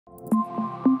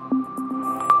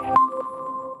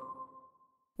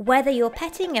Whether you're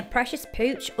petting a precious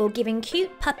pooch or giving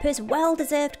cute puppers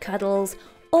well-deserved cuddles,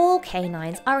 all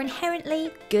canines are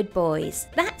inherently good boys.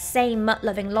 That same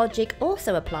mutt-loving logic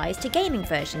also applies to gaming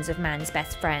versions of man's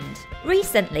best friend.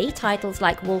 Recently, titles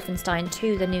like Wolfenstein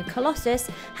 2: The New Colossus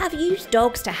have used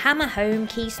dogs to hammer home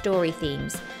key story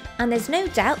themes, and there's no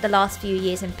doubt the last few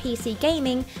years in PC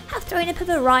gaming have thrown up a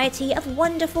variety of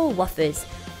wonderful woofers,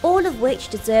 all of which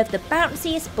deserve the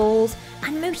bounciest balls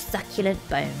and most succulent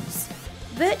bones.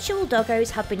 Virtual doggos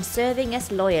have been serving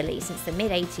us loyally since the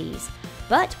mid-80s,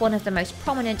 but one of the most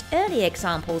prominent early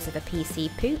examples of a PC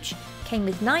pooch came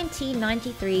with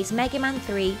 1993's Mega Man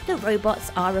 3: The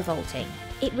Robots Are Revolting.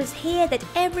 It was here that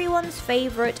everyone's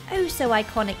favourite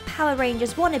oh-so-iconic Power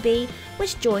Rangers wannabe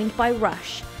was joined by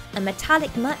Rush, a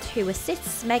metallic mutt who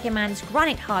assists Mega Man's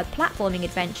granite-hard platforming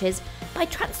adventures by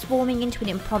transforming into an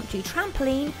impromptu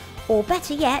trampoline, or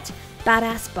better yet,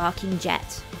 badass barking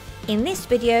jet. In this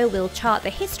video, we'll chart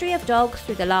the history of dogs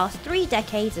through the last 3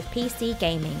 decades of PC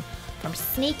gaming, from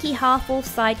sneaky half-wolf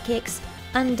sidekicks,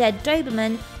 undead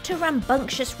Doberman, to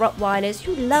rambunctious Rottweilers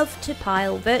who love to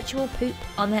pile virtual poop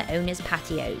on their owners'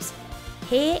 patios.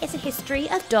 Here is a history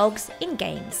of dogs in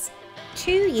games.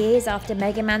 2 years after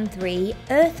Mega Man 3,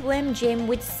 Earthworm Jim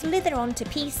would slither onto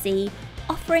PC,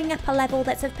 offering up a level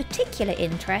that's of particular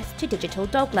interest to digital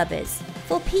dog lovers.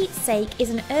 For Pete's Sake is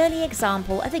an early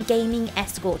example of a gaming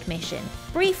escort mission,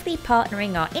 briefly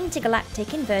partnering our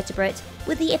intergalactic invertebrate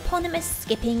with the eponymous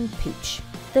skipping pooch.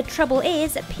 The trouble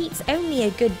is, Pete's only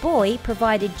a good boy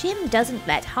provided Jim doesn't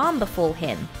let harm befall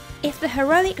him. If the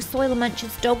heroic soil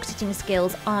muncher's dog-sitting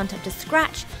skills aren't up to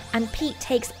scratch and Pete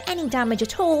takes any damage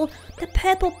at all, the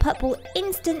purple pup will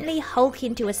instantly hulk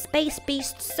into a space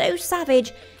beast so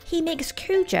savage he makes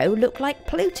Cujo look like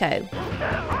Pluto.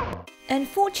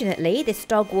 Unfortunately, this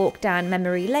dog walk down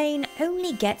memory lane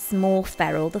only gets more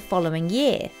feral the following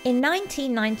year. In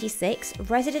 1996,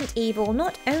 Resident Evil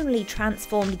not only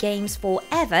transformed games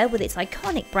forever with its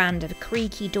iconic brand of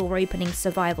creaky door-opening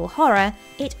survival horror,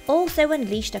 it also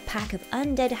unleashed a pack of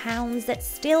undead hounds that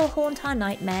still haunt our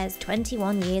nightmares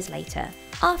 21 years later.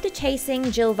 After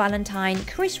chasing Jill Valentine,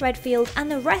 Chris Redfield and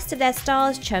the rest of their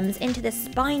Stars chums into the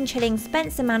spine-chilling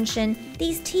Spencer mansion,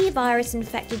 these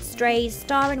T-virus-infected strays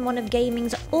star in one of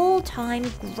gaming's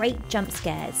all-time great jump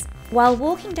scares. While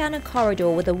walking down a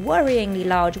corridor with a worryingly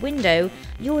large window,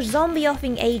 your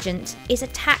zombie-offing agent is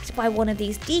attacked by one of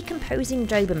these decomposing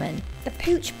Doberman, the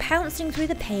pooch pouncing through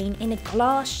the pane in a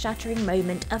glass-shattering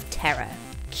moment of terror.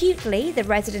 Cutely, the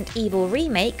Resident Evil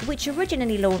remake, which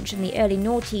originally launched in the early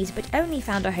noughties but only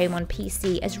found a home on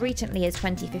PC as recently as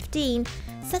 2015,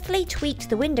 subtly tweaked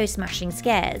the window-smashing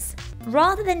scares.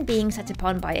 Rather than being set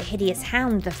upon by a hideous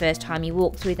hound the first time you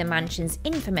walk through the mansion's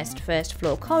infamous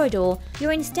first-floor corridor,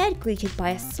 you're instead greeted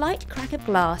by a slight crack of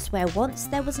glass where once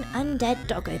there was an undead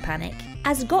doggo panic.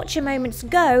 As gotcha moments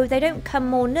go, they don't come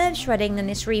more nerve-shredding than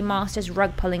this remaster's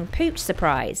rug-pulling pooch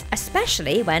surprise,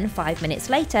 especially when 5 minutes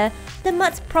later, the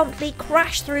mutts promptly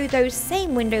crash through those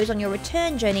same windows on your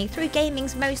return journey through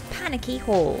gaming's most panicky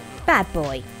hall. Bad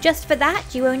boy. Just for that,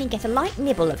 you only get a light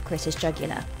nibble of Chris's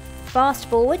jugular. Fast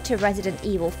forward to Resident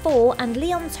Evil 4 and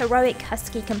Leon's heroic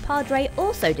husky compadre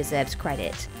also deserves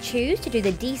credit. Choose to do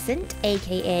the decent,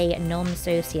 aka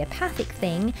non-sociopathic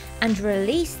thing and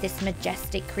release this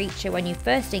majestic creature when you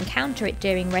first encounter it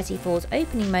during Resi 4's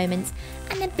opening moments,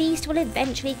 and the beast will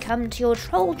eventually come to your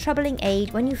troll-troubling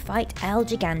aid when you fight El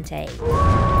Gigante.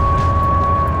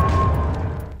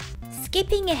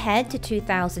 Skipping ahead to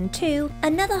 2002,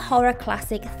 another horror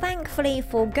classic thankfully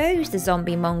forgoes the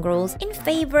zombie mongrels in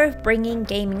favour of bringing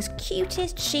gaming's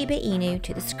cutest Shiba Inu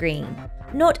to the screen.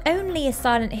 Not only is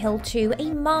Silent Hill 2 a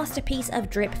masterpiece of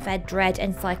drip-fed dread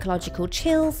and psychological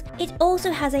chills, it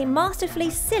also has a masterfully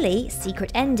silly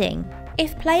secret ending.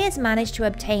 If players manage to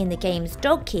obtain the game's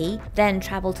dog key, then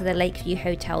travel to the Lakeview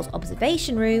Hotel's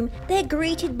observation room, they're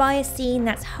greeted by a scene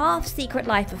that's half Secret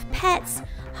Life of Pets,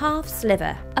 half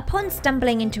Sliver. Upon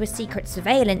stumbling into a secret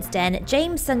surveillance den,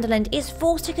 James Sunderland is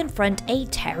forced to confront a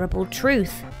terrible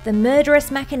truth. The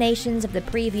murderous machinations of the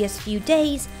previous few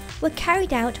days were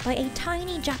carried out by a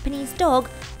tiny Japanese dog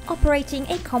operating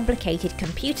a complicated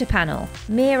computer panel.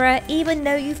 Mira, even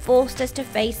though you forced us to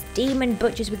face demon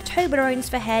butchers with Toblerones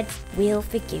for heads, we'll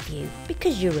forgive you,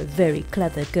 because you're a very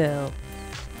clever girl.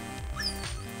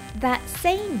 That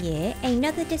same year,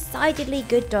 another decidedly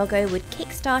good doggo would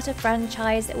kickstart a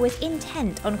franchise that was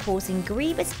intent on causing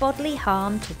grievous bodily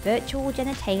harm to virtual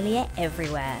genitalia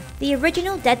everywhere. The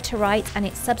original Dead to Rights and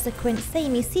its subsequent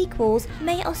samey sequels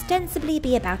may ostensibly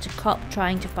be about a cop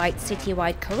trying to fight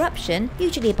citywide corruption,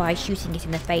 usually by shooting it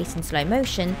in the face in slow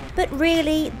motion, but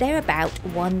really they're about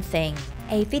one thing: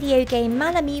 a video game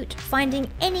Malamute finding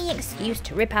any excuse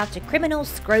to rip out a criminal's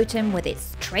scrotum with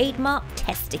its trademark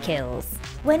testicles.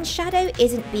 When Shadow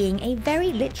isn't being a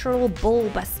very literal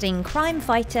ball-busting crime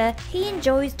fighter, he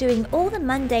enjoys doing all the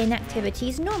mundane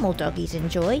activities normal doggies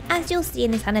enjoy, as you'll see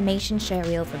in this animation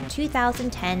showreel from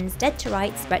 2010's Dead to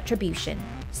Rights Retribution.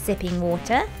 Sipping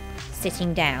water,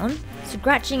 sitting down,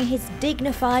 scratching his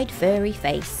dignified furry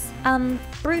face,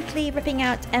 brutally ripping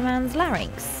out a man's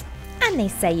larynx. And they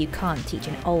say you can't teach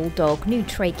an old dog new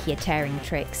trachea tearing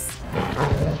tricks.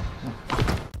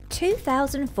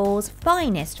 2004's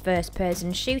finest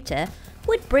first-person shooter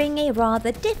would bring a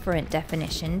rather different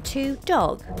definition to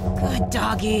dog. Good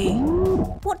doggy.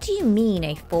 What do you mean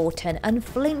a 4-ton,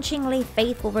 unflinchingly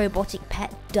faithful robotic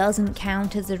pet doesn't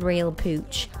count as a real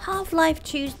pooch? Half-Life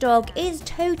 2's dog is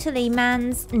totally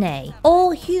man's, nay,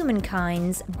 all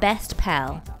humankind's best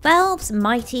pal. Valve's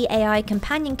mighty AI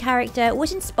companion character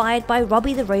was inspired by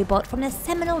Robbie the Robot from the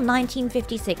seminal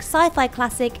 1956 sci-fi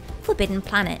classic Forbidden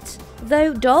Planet.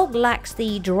 Though Dog lacks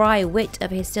the dry wit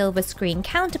of his silver screen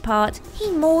counterpart,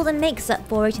 he more than makes up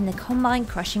for it in the combine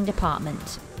crushing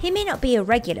department. He may not be a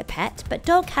regular pet, but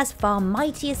Dog has far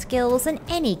mightier skills than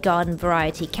any garden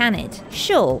variety canid.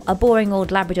 Sure, a boring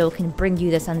old Labrador can bring you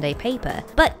the Sunday paper,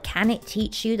 but can it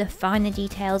teach you the finer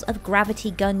details of gravity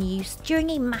gun use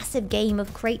during a massive game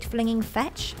of crate flinging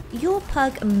fetch? Your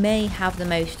pug may have the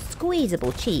most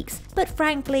squeezable cheeks, but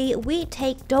frankly, we'd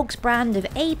take Dog's brand of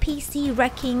APC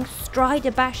wrecking,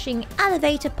 strider bashing,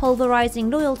 elevator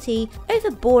pulverizing loyalty over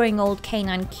boring old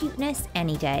canine cuteness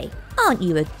any day. Aren't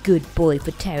you a good boy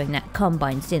for tearing that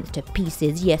combine synth to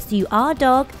pieces? Yes, you are,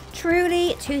 Dog.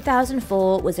 Truly,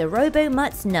 2004 was a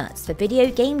robo-mutt's nuts for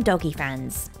video game doggy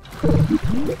fans.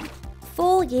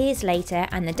 4 years later,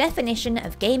 and the definition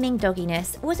of gaming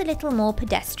dogginess was a little more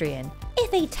pedestrian,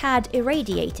 if a tad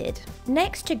irradiated.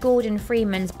 Next to Gordon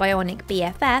Freeman's bionic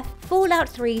BFF, Fallout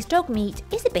 3's dog meat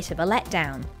is a bit of a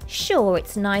letdown. Sure,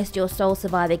 it's nice your soul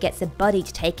survivor gets a buddy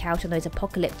to take out on those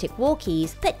apocalyptic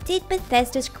walkies, but did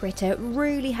Bethesda's critter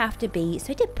really have to be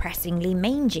so depressingly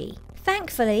mangy?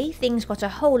 Thankfully, things got a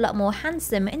whole lot more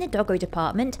handsome in the doggo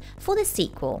department for the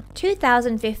sequel.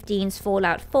 2015's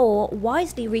Fallout 4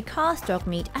 wisely recast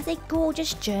Dogmeat as a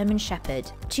gorgeous German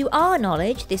Shepherd. To our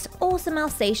knowledge, this awesome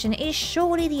Alsatian is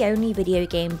surely the only video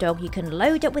game dog you can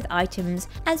load up with items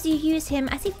as you use him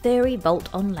as a furry vault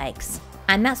on legs.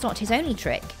 And that's not his only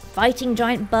trick. Fighting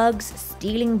giant bugs,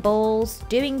 stealing balls,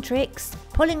 doing tricks,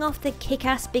 pulling off the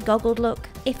kick-ass begoggled look.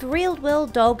 If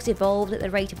real-world dogs evolved at the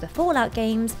rate of the Fallout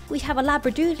games, we'd have a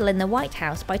Labradoodle in the White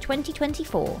House by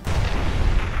 2024.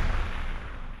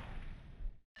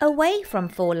 Away from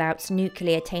Fallout's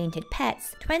nuclear-tainted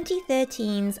pets,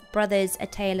 2013's Brothers: A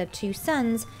Tale of Two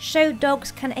Sons showed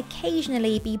dogs can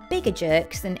occasionally be bigger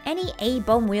jerks than any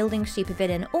A-bomb-wielding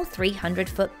supervillain or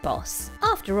 300-foot boss.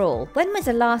 After all, when was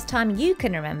the last time you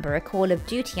can remember a Call of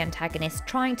Duty antagonist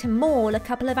trying to maul a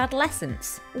couple of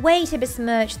adolescents? Way to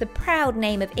besmirch the proud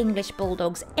name of English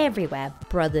bulldogs everywhere,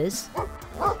 brothers.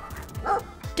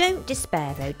 Don't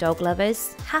despair though, dog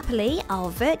lovers. Happily, our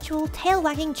virtual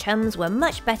tail-wagging chums were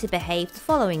much better behaved the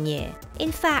following year.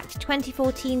 In fact,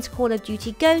 2014's Call of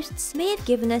Duty Ghosts may have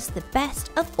given us the best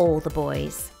of all the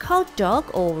boys. Cod Dog,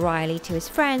 or Riley to his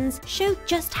friends, showed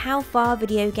just how far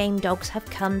video game dogs have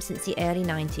come since the early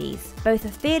 90s. Both a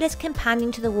fearless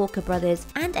companion to the Walker brothers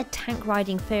and a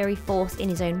tank-riding furry force in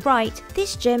his own right,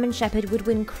 this German Shepherd would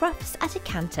win Crufts at a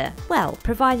canter. Well,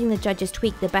 providing the judges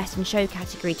tweak the best in show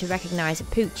category to recognise a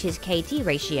pooch's KD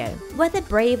ratio. Whether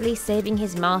bravely saving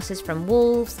his masters from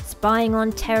wolves, spying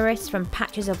on terrorists from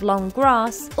patches of long grass,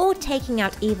 or taking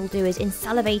out evildoers in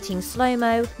salivating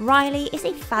slow-mo, Riley is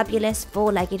a fabulous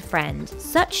four-legged friend.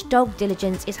 Such dog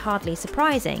diligence is hardly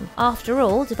surprising. After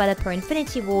all, developer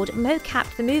Infinity Ward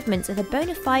mocapped the movements of a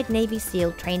bona fide Navy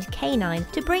SEAL trained canine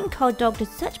to bring Cod Dog to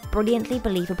such brilliantly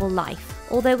believable life.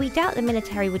 Although we doubt the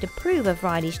military would approve of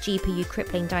Riley's GPU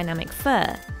crippling dynamic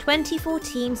fur,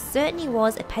 2014 certainly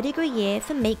was a pedigree year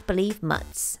for make-believe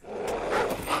mutts.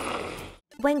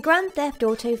 When Grand Theft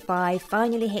Auto 5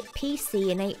 finally hit PC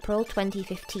in April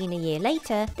 2015 a year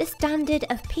later, the standard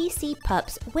of PC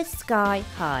pups was sky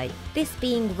high. This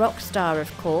being Rockstar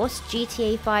of course,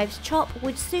 GTA 5's chop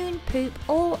would soon poop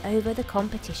all over the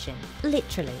competition.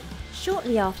 Literally.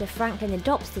 Shortly after Franklin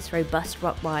adopts this robust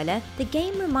Rottweiler, the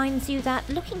game reminds you that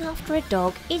looking after a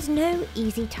dog is no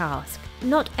easy task.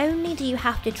 Not only do you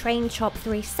have to train Chop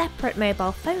through a separate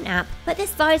mobile phone app, but this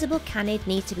sizable canid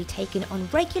needs to be taken on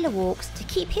regular walks to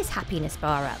keep his happiness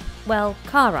bar up. Well,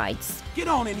 car rides. Get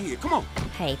on in here, come on.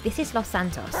 Hey, this is Los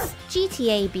Santos.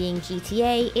 GTA being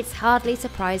GTA, it's hardly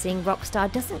surprising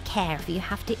Rockstar doesn't care if you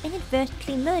have to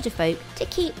inadvertently murder folk to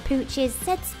keep Pooch's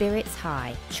said spirits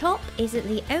high. Chop isn't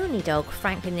the only dog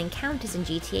Franklin encounters in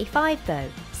GTA 5 though.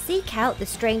 Seek out the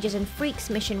Strangers and Freaks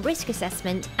mission risk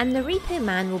assessment and the Repo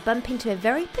Man will bump into a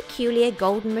very peculiar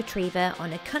golden retriever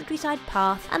on a countryside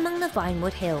path among the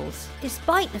Vinewood Hills.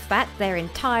 Despite the fact they're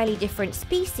entirely different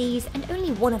species and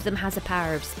only one of them has a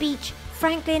power of speech,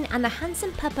 Franklin and the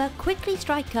handsome pupper quickly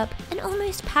strike up an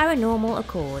almost paranormal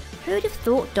accord. Who'd have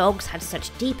thought dogs had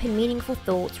such deep and meaningful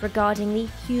thoughts regarding the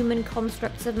human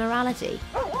constructs of morality?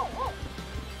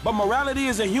 But morality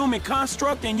is a human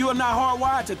construct and you're not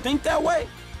hardwired to think that way?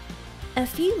 A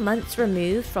few months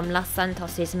removed from Los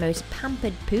Santos' most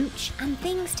pampered Pooch, and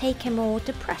things take a more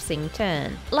depressing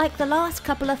turn. Like the last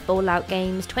couple of Fallout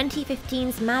games,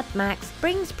 2015's Mad Max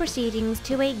brings proceedings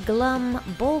to a glum,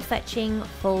 ball-fetching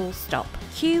full stop.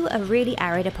 Cue a really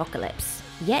arid apocalypse.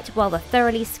 Yet, while the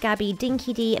thoroughly scabby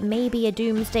Dinky D may be a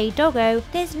doomsday doggo,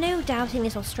 there's no doubting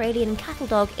this Australian cattle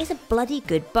dog is a bloody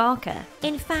good barker.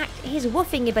 In fact, his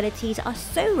woofing abilities are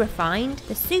so refined,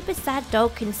 the super sad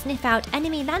dog can sniff out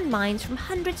enemy landmines from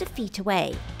hundreds of feet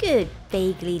away. Good,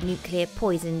 vaguely nuclear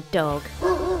poisoned dog.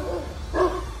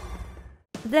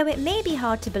 Though it may be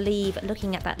hard to believe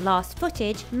looking at that last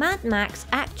footage, Mad Max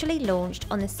actually launched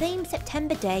on the same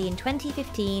September day in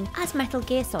 2015 as Metal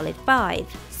Gear Solid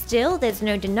 5. Still, there's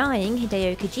no denying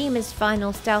Hideo Kojima's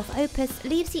final stealth opus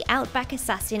leaves the Outback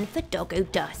assassin for doggo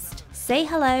dust. Say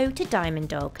hello to Diamond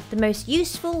Dog, the most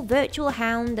useful virtual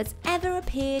hound that's ever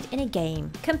appeared in a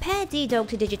game. Compare D-Dog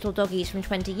to digital doggies from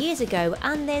 20 years ago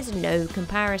and there's no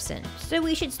comparison, so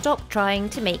we should stop trying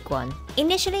to make one.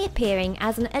 Initially appearing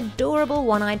as an adorable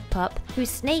one-eyed pup whose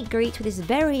snake greets with his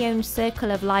very own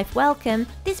circle of life welcome,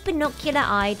 this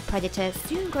binocular-eyed predator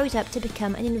soon grows up to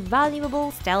become an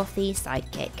invaluable stealthy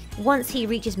sidekick. Once he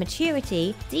reaches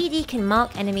maturity, DD can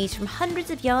mark enemies from hundreds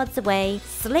of yards away,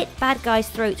 slit bad guys'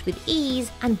 throats with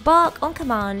ease, and bark on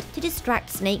command to distract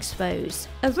Snake's foes.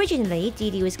 Originally,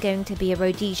 DD was going to be a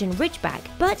Rhodesian Ridgeback,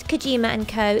 but Kojima and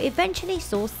co eventually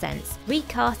saw sense,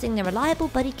 recasting the reliable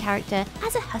buddy character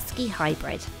as a husky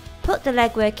hybrid. Put the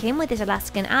legwork in with his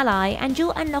Alaskan ally and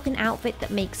you'll unlock an outfit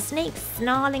that makes Snake's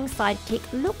snarling sidekick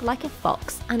look like a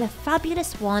fox, and a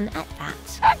fabulous one at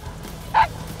that.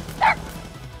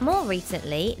 More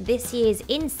recently, this year's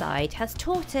Inside has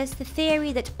taught us the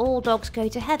theory that all dogs go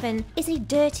to heaven is a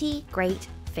dirty, great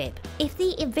fib. If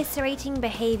the eviscerating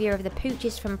behaviour of the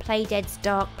pooches from Playdead's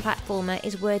dark platformer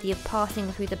is worthy of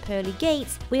passing through the pearly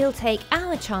gates, we'll take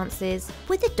our chances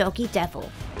with the doggy devil.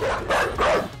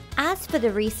 As for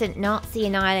the recent Nazi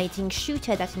annihilating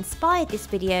shooter that inspired this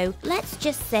video, let's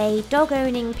just say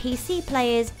dog-owning PC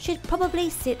players should probably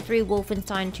sit through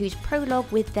Wolfenstein 2's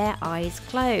prologue with their eyes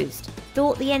closed.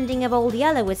 Thought the ending of Old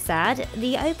Yeller was sad?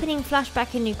 The opening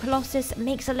flashback in New Colossus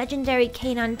makes a legendary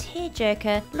canine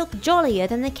tearjerker look jollier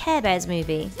than the Care Bears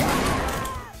movie.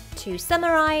 To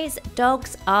summarise,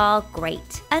 dogs are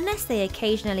great, unless they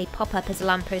occasionally pop up as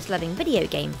lamppost-loving video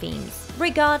game themes.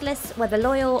 Regardless, whether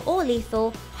loyal or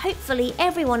lethal, hopefully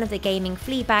every one of the gaming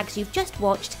flea bags you've just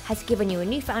watched has given you a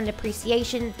newfound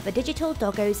appreciation for digital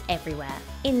doggos everywhere.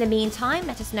 In the meantime,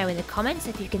 let us know in the comments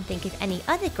if you can think of any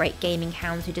other great gaming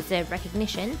hounds who deserve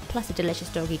recognition, plus a delicious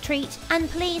doggy treat, and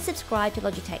please subscribe to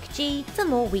Logitech G for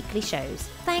more weekly shows.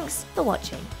 Thanks for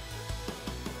watching.